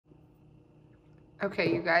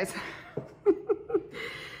Okay, you guys,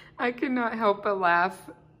 I cannot help but laugh.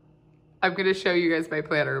 I'm gonna show you guys my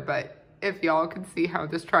planner, but if y'all can see how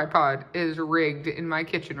this tripod is rigged in my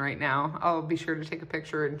kitchen right now, I'll be sure to take a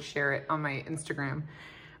picture and share it on my Instagram.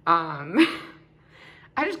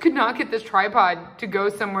 I just could not get this tripod to go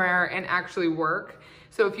somewhere and actually work.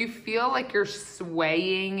 So if you feel like you're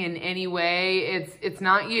swaying in any way, it's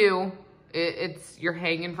not you, it's you're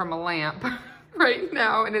hanging from a lamp right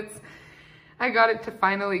now, and I got it to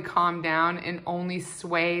finally calm down and only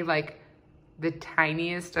sway like the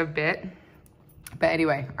tiniest of bit. But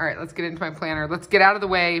anyway, all right, let's get into my planner. Let's get out of the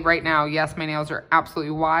way right now. Yes, my nails are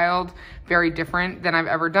absolutely wild, very different than I've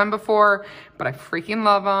ever done before, but I freaking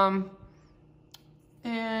love them.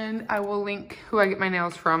 And I will link who I get my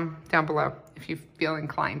nails from down below if you feel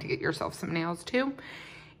inclined to get yourself some nails too.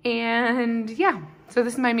 And yeah, so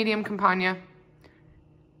this is my medium Compagna.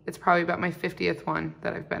 It's probably about my 50th one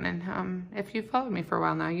that I've been in. If you've followed me for a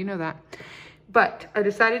while now, you know that. But I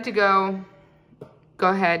decided to go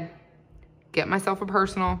ahead, get myself a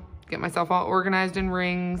personal, get myself all organized in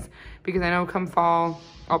rings, because I know come fall,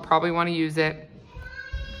 I'll probably want to use it.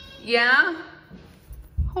 Yeah?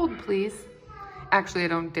 Hold, please. Actually, I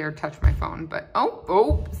don't dare touch my phone, but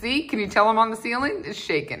oh, see? Can you tell I'm on the ceiling? It's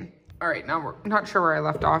shaking. All right, now we're not sure where I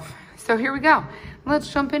left off. So here we go.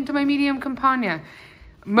 Let's jump into my medium Compagna.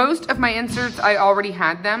 Most of my inserts, I already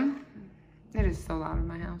had them. It is so loud in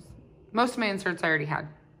my house. Most of my inserts I already had.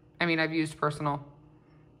 I mean, I've used personal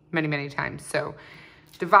many, many times. So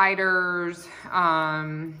dividers,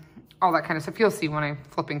 all that kind of stuff. You'll see when I'm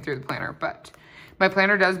flipping through the planner, but my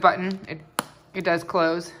planner does button. It does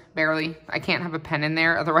close, barely. I can't have a pen in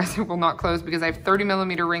there, otherwise it will not close, because I have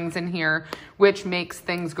 30mm rings in here, which makes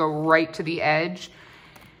things go right to the edge.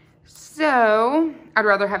 So I'd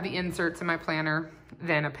rather have the inserts in my planner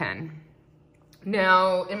than a pen.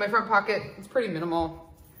 Now, in my front pocket, it's pretty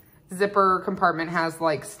minimal. Zipper compartment has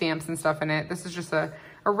like stamps and stuff in it. This is just a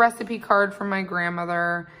recipe card from my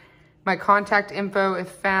grandmother. My contact info, if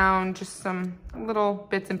found, just some little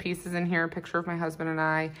bits and pieces in here, a picture of my husband and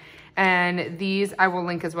I. And these I will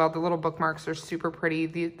link as well. The little bookmarks are super pretty.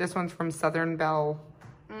 This one's from Southern Belle.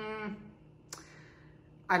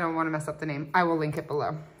 I don't want to mess up the name. I will link it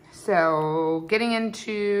below. So getting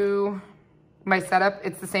into my setup,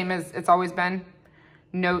 it's the same as it's always been.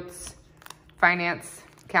 Notes, finance,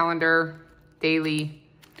 calendar, daily.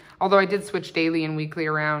 Although I did switch daily and weekly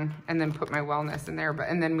around and then put my wellness in there,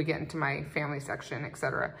 and then we get into my family section,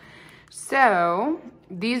 etc. So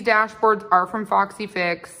these dashboards are from Foxy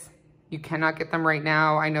Fix. You cannot get them right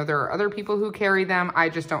now. I know there are other people who carry them. I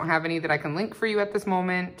just don't have any that I can link for you at this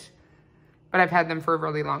moment, but I've had them for a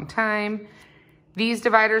really long time. These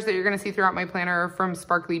dividers that you're gonna see throughout my planner are from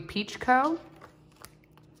Sparkly Peach Co.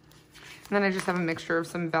 And then I just have a mixture of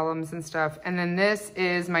some vellums and stuff. And then this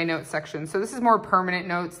is my notes section. So this is more permanent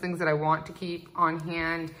notes, things that I want to keep on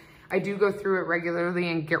hand. I do go through it regularly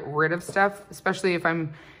and get rid of stuff, especially if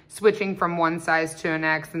I'm switching from one size to the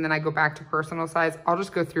next and then I go back to personal size. I'll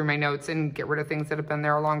just go through my notes and get rid of things that have been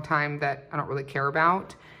there a long time that I don't really care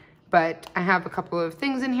about. But I have a couple of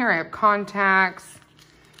things in here. I have contacts,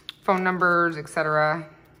 phone numbers, etc.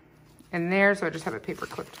 in there. So I just have it paper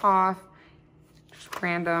clipped off, just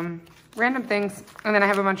random things. And then I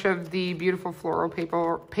have a bunch of the beautiful floral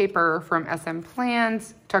paper from SM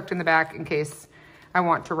Plans tucked in the back in case I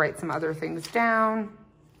want to write some other things down.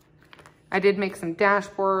 I did make some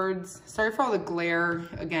dashboards. Sorry for all the glare.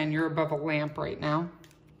 Again, you're above a lamp right now.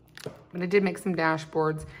 But I did make some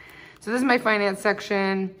dashboards. So this is my finance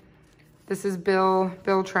section. This is bill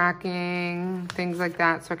tracking, things like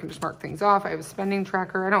that, so I can just mark things off. I have a spending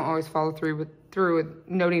tracker. I don't always follow through with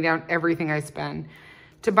noting down everything I spend.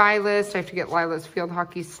 To buy list, I have to get Lila's field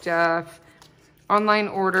hockey stuff, online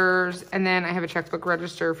orders, and then I have a checkbook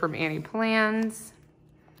register from Annie Plans.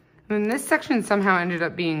 And then this section somehow ended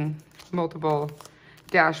up being multiple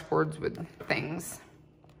dashboards with things.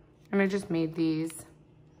 And I just made these.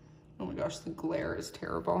 Oh my gosh, the glare is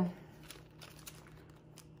terrible.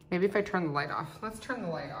 Maybe if I turn the light off. Let's turn the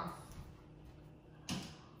light off. Does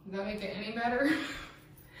that make it any better?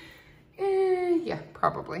 Yeah,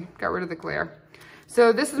 probably. Got rid of the glare.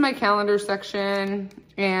 So this is my calendar section,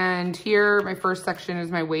 and here my first section is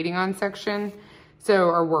my waiting on section,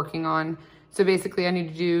 or working on. So basically I need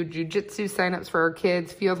to do jujitsu signups for our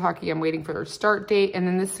kids, field hockey, I'm waiting for their start date, and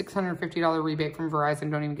then this $650 rebate from Verizon,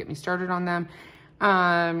 don't even get me started on them.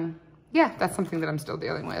 Yeah, that's something that I'm still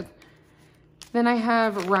dealing with. Then I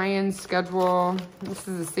have Ryan's schedule. This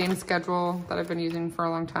is the same schedule that I've been using for a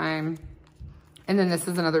long time. And then this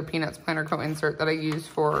is another Peanuts Planner Co insert that I use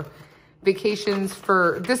for vacations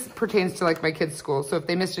for, this pertains to like my kids' school. So if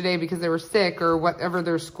they missed a day because they were sick or whatever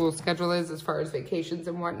their school schedule is as far as vacations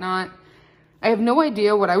and whatnot. I have no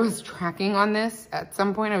idea what I was tracking on this. At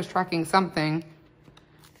some point I was tracking something,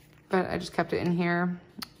 but I just kept it in here.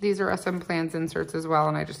 These are SM Plans inserts as well,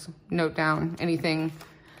 and I just note down anything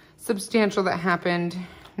substantial that happened.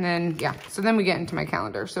 And then, yeah, so then we get into my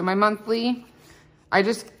calendar. So my monthly, I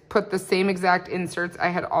just put the same exact inserts I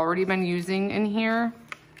had already been using in here,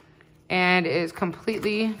 and it is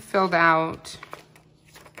completely filled out,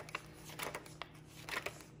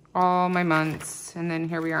 all my months. And then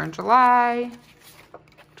here we are in July.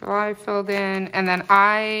 July filled in, and then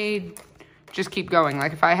I just keep going.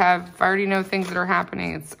 Like if I already know things that are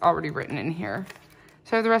happening, it's already written in here.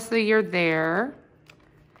 So I have the rest of the year there.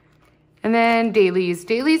 And then dailies.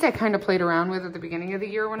 Dailies I kind of played around with at the beginning of the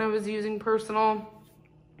year when I was using personal,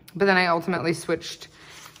 but then I ultimately switched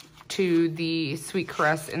to the Sweet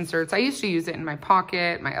Caress inserts. I used to use it in my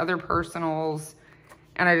pocket, my other personals,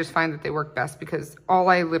 and I just find that they work best because all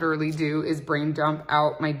I literally do is brain dump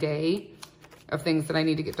out my day of things that I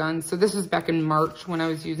need to get done. So this was back in March when I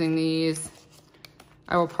was using these.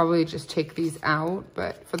 I will probably just take these out,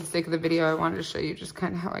 but for the sake of the video, I wanted to show you just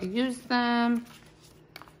kind of how I use them.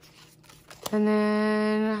 And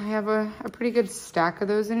then I have a pretty good stack of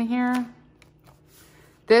those in here.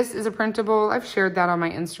 This is a printable. I've shared that on my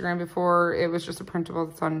Instagram before. It was just a printable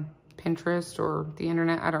that's on Pinterest or the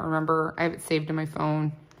internet. I don't remember. I have it saved in my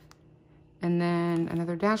phone. And then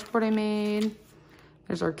another dashboard I made.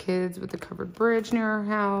 There's our kids with the covered bridge near our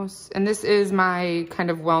house. And this is my kind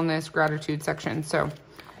of wellness gratitude section. So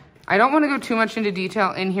I don't want to go too much into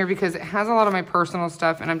detail in here because it has a lot of my personal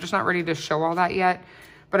stuff and I'm just not ready to show all that yet.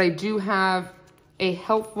 But I do have a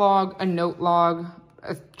health log, a note log,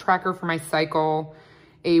 a tracker for my cycle,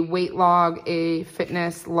 a weight log, a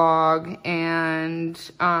fitness log, and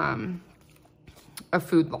a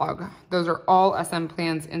food log. Those are all SM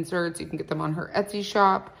Plans inserts. You can get them on her Etsy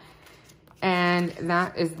shop. And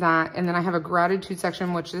that is that. And then I have a gratitude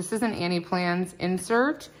section, which this is an Annie Plans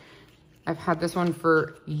insert. I've had this one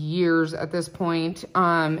for years at this point.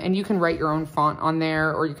 And you can write your own font on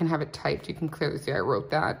there or you can have it typed. You can clearly see I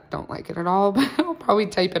wrote that. Don't like it at all, but I'll probably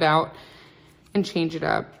type it out and change it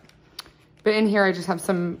up. But in here, I just have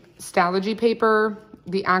some Stalogy paper,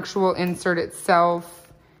 the actual insert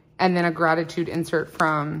itself, and then a gratitude insert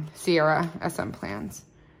from Sierra SM Plans.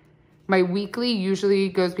 My weekly usually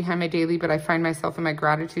goes behind my daily, but I find myself in my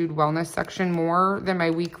gratitude wellness section more than my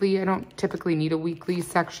weekly. I don't typically need a weekly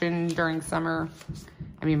section during summer.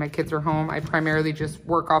 I mean, my kids are home. I primarily just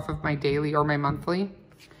work off of my daily or my monthly.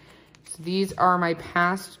 So these are my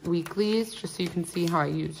past weeklies, just so you can see how I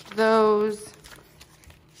used those.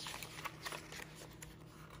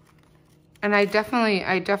 And I definitely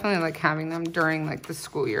like having them during like the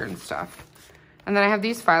school year and stuff. And then I have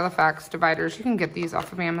these Filofax dividers. You can get these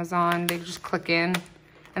off of Amazon. They just click in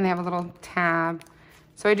and they have a little tab.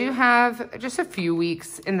 So I do have just a few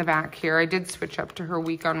weeks in the back here. I did switch up to her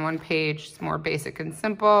week on one page. It's more basic and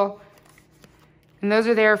simple. And those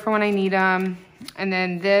are there for when I need them. And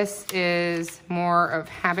then this is more of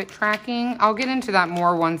habit tracking. I'll get into that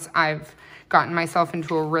more once I've gotten myself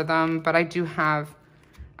into a rhythm, but I do have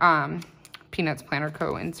Peanuts Planner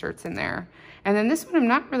Co. inserts in there. And then this one, I'm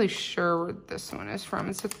not really sure where this one is from.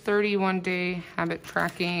 It's a 31-day habit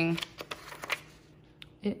tracking.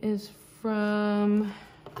 It is from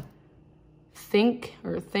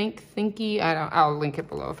Thinky. I'll link it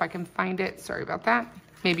below if I can find it. Sorry about that.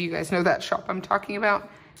 Maybe you guys know that shop I'm talking about.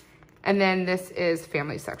 And then this is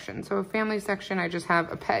family section. So family section, I just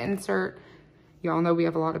have a pet insert. Y'all know we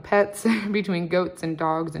have a lot of pets between goats and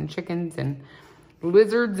dogs and chickens and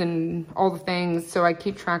lizards and all the things. So I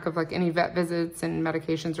keep track of like any vet visits and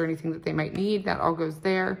medications or anything that they might need. That all goes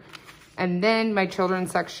there. And then my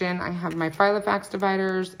children's section, I have my Filofax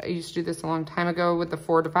dividers. I used to do this a long time ago with the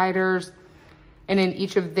 4 dividers. And in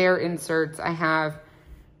each of their inserts, I have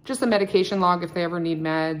just a medication log if they ever need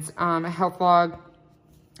meds, a health log,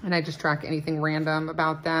 and I just track anything random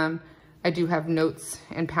about them. I do have notes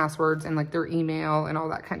and passwords and like their email and all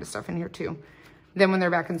that kind of stuff in here too. Then when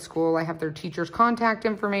they're back in school, I have their teacher's contact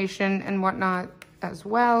information and whatnot as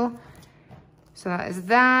well. So that is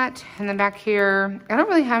that. And then back here, I don't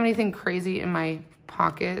really have anything crazy in my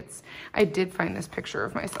pockets. I did find this picture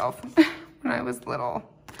of myself when I was little.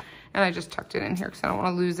 And I just tucked it in here because I don't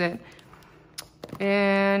want to lose it.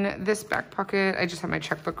 In this back pocket, I just have my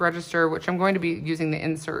checkbook register, which I'm going to be using the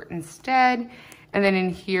insert instead. And then in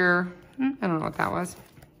here, I don't know what that was.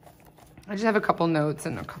 I just have a couple notes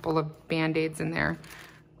and a couple of Band-Aids in there.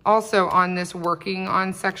 Also on this working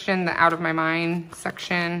on section, the out of my mind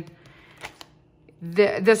section,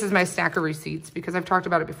 This is my stack of receipts because I've talked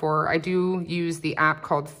about it before. I do use the app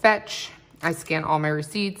called Fetch. I scan all my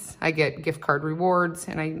receipts. I get gift card rewards,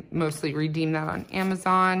 and I mostly redeem that on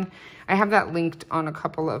Amazon. I have that linked on a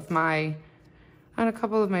couple of my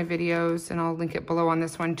videos, and I'll link it below on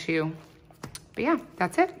this one too. But yeah,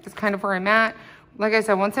 that's it. That's kind of where I'm at. Like I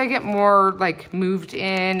said, once I get more like moved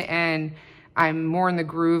in and I'm more in the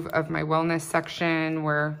groove of my wellness section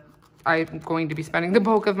where I'm going to be spending the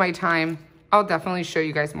bulk of my time, I'll definitely show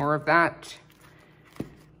you guys more of that.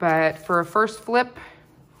 But for a first flip,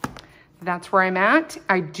 that's where I'm at.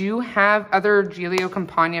 I do have other Gillio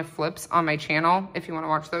Compagna flips on my channel if you want to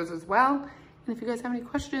watch those as well. And if you guys have any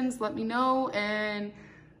questions, let me know. And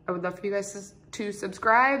I would love for you guys to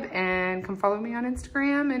subscribe and come follow me on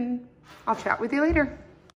Instagram, and I'll chat with you later.